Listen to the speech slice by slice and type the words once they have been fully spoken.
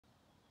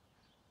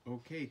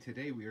Okay,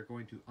 today we are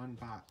going to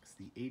unbox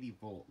the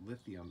 80-volt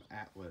lithium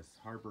Atlas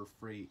Harbor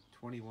Freight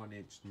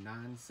 21-inch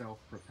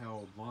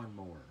non-self-propelled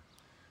lawnmower.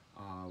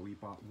 We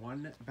bought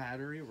one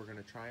battery. We're going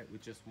to try it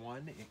with just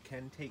one. It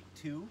can take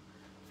two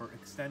for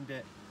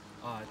extended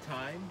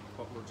time,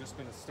 but we're just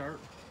going to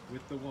start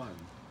with the one.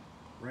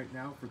 Right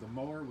now for the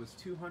mower was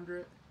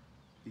 $200,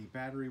 the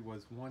battery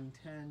was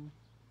 $110,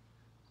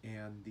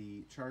 and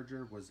the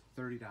charger was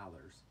 $30.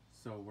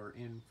 So we're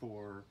in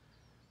for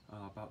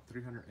about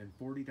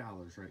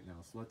 $340 right now.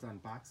 So let's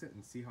unbox it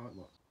and see how it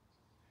looks.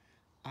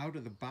 Out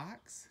of the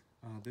box,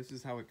 this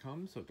is how it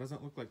comes. So it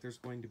doesn't look like there's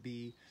going to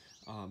be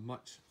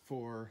much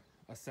for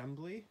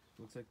assembly.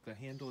 Looks like the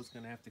handle is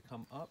going to have to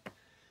come up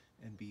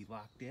and be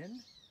locked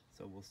in.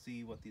 So we'll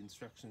see what the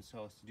instructions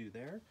tell us to do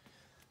there.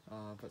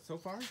 But so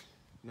far,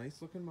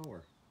 nice looking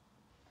mower.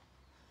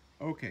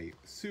 Okay,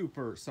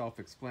 super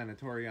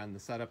self-explanatory on the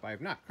setup. I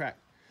have not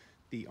cracked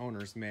the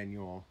owner's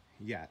manual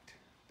yet,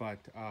 but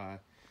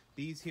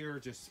these here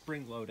just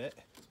spring load it.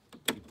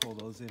 You pull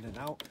those in and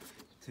out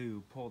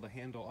to pull the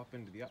handle up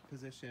into the up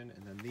position,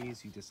 and then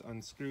these you just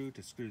unscrew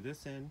to screw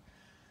this in.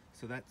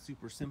 So that's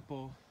super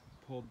simple.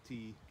 Pulled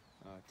the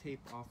tape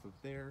off of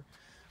there.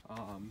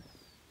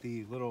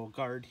 The little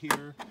guard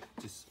here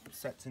just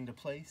sets into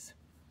place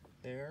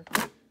there,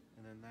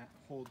 and then that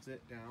holds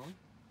it down.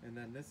 And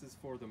then this is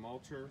for the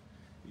mulcher.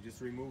 You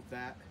just remove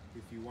that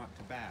if you want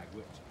to bag,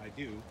 which I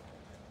do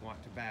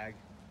want to bag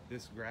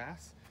this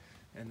grass.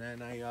 And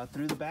then I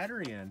threw the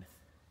battery in,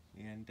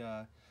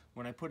 and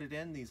when I put it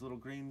in, these little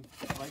green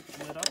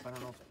lights lit up. I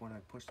don't know if when I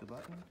push the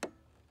button.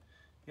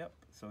 Yep,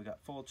 so we got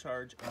full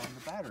charge on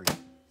the battery.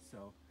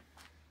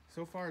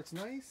 So far it's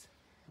nice.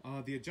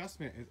 The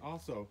adjustment is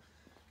also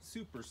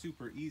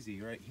super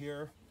easy right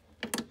here.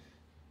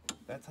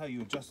 That's how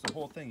you adjust the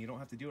whole thing. You don't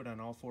have to do it on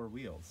all four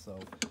wheels. So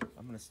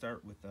I'm going to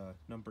start with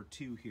number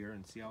 2 here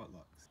and see how it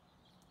looks.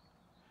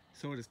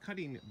 So it is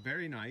cutting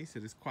very nice.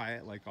 It is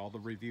quiet, like all the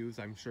reviews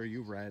I'm sure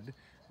you read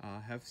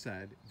have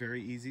said.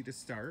 Very easy to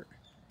start,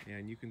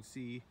 and you can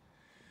see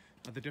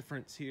the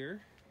difference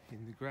here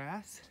in the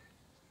grass.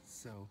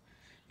 So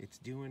it's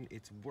doing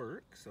its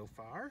work so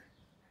far,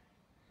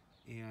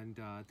 and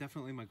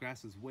definitely my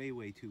grass is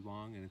way too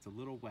long, and it's a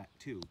little wet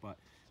too, but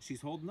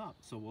she's holding up.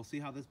 So we'll see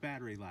how this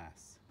battery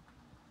lasts.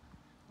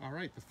 All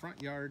right, the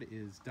front yard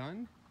is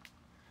done,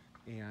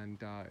 and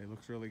it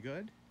looks really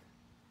good.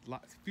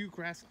 Few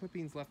grass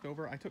clippings left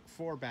over. I took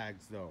 4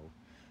 bags though.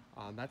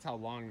 That's how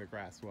long the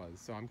grass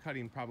was. So I'm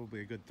cutting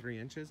probably a good 3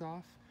 inches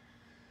off,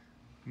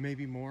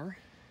 maybe more.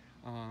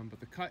 But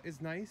the cut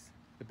is nice.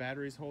 The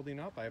battery's holding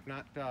up. I have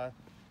not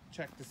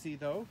checked to see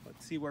though.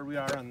 Let's see where we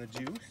are on the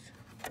juice.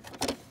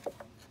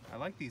 I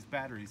like these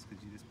batteries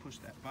because you just push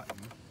that button.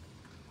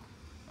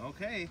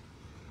 Okay,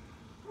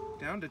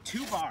 down to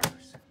 2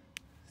 bars.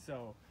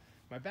 So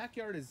my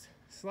backyard is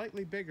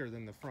slightly bigger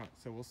than the front.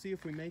 So we'll see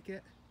if we make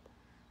it.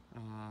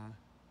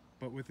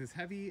 But with as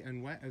heavy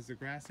and wet as the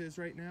grass is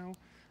right now,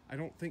 I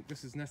don't think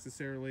this is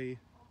necessarily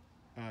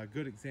a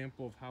good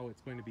example of how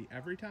it's going to be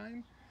every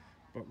time.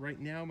 But right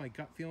now my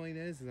gut feeling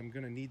is I'm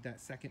going to need that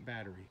second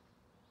battery.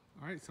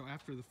 Alright, so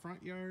after the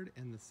front yard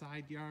and the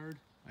side yard,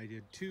 I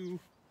did 2,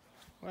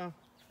 well,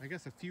 I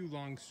guess a few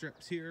long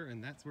strips here,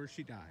 and that's where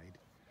she died.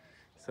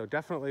 So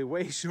definitely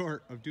way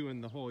short of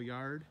doing the whole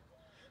yard.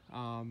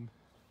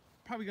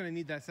 Probably going to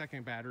need that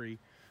second battery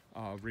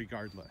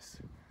regardless.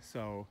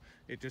 So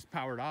it just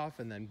powered off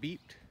and then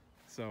beeped.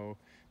 So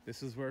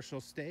this is where she'll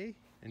stay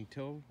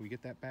until we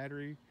get that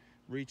battery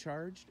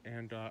recharged.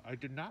 And I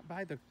did not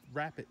buy the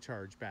rapid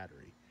charge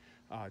battery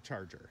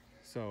charger.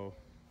 So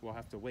we'll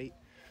have to wait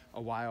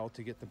a while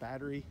to get the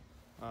battery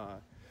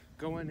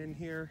going in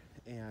here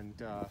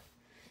and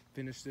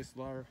finish this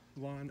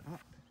lawn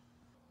up.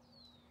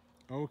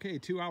 Okay,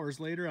 2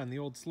 hours later on the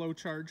old slow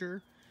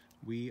charger,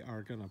 we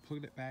are gonna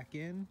put it back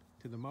in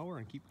to the mower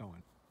and keep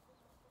going.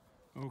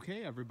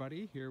 Okay,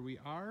 everybody, here we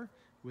are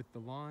with the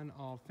lawn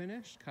all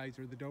finished.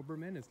 Kaiser the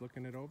Doberman is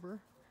looking it over.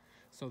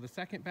 So the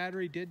second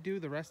battery did do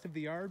the rest of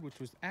the yard, which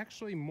was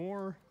actually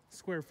more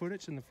square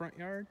footage in the front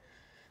yard,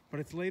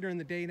 but it's later in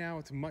the day now.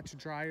 It's much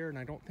drier, and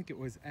I don't think it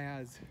was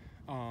as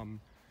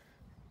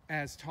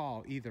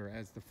tall either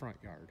as the front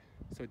yard.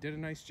 So it did a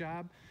nice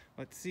job.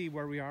 Let's see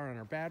where we are on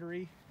our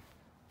battery.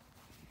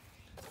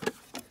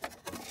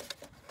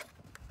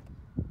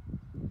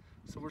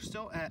 So we're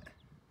still at,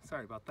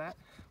 sorry about that,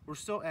 we're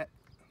still at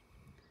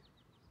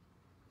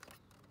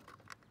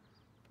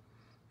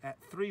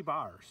 3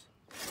 bars.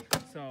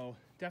 So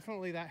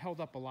definitely that held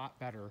up a lot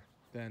better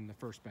than the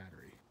first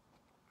battery.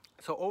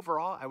 So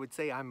overall, I would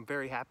say I'm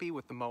very happy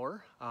with the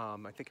mower. I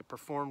think it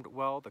performed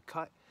well. The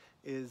cut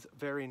is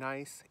very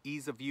nice,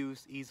 ease of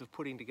use, ease of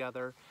putting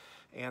together,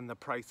 and the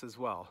price as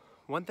well.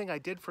 One thing I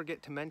did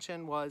forget to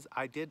mention was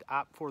I did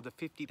opt for the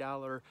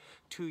 $50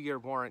 2-year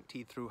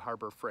warranty through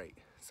Harbor Freight.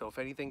 So if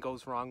anything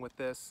goes wrong with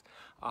this,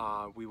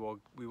 we will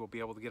be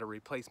able to get a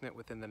replacement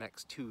within the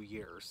next 2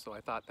 years. So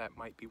I thought that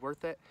might be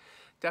worth it.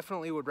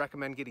 Definitely would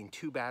recommend getting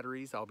 2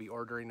 batteries. I'll be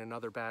ordering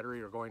another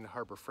battery or going to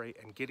Harbor Freight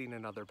and getting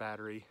another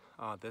battery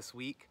this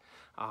week,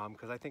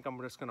 because I think I'm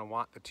just going to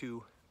want the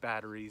 2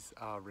 batteries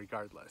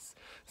regardless.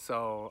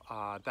 So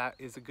that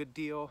is a good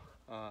deal.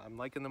 I'm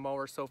liking the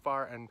mower so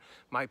far, and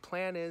my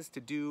plan is to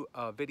do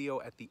a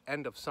video at the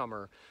end of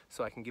summer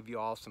so I can give you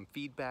all some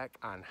feedback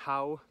on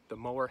how the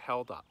mower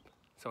held up.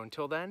 So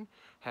until then,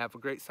 have a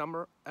great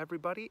summer,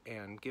 everybody,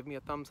 and give me a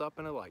thumbs up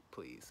and a like,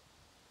 please.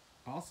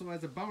 Also,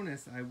 as a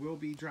bonus, I will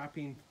be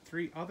dropping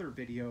 3 other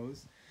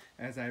videos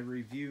as I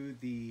review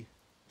the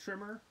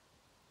trimmer,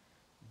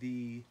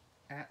 the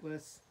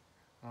Atlas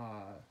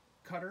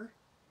cutter,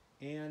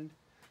 and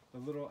the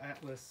little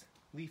Atlas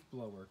leaf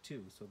blower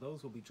too. So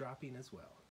those will be dropping as well.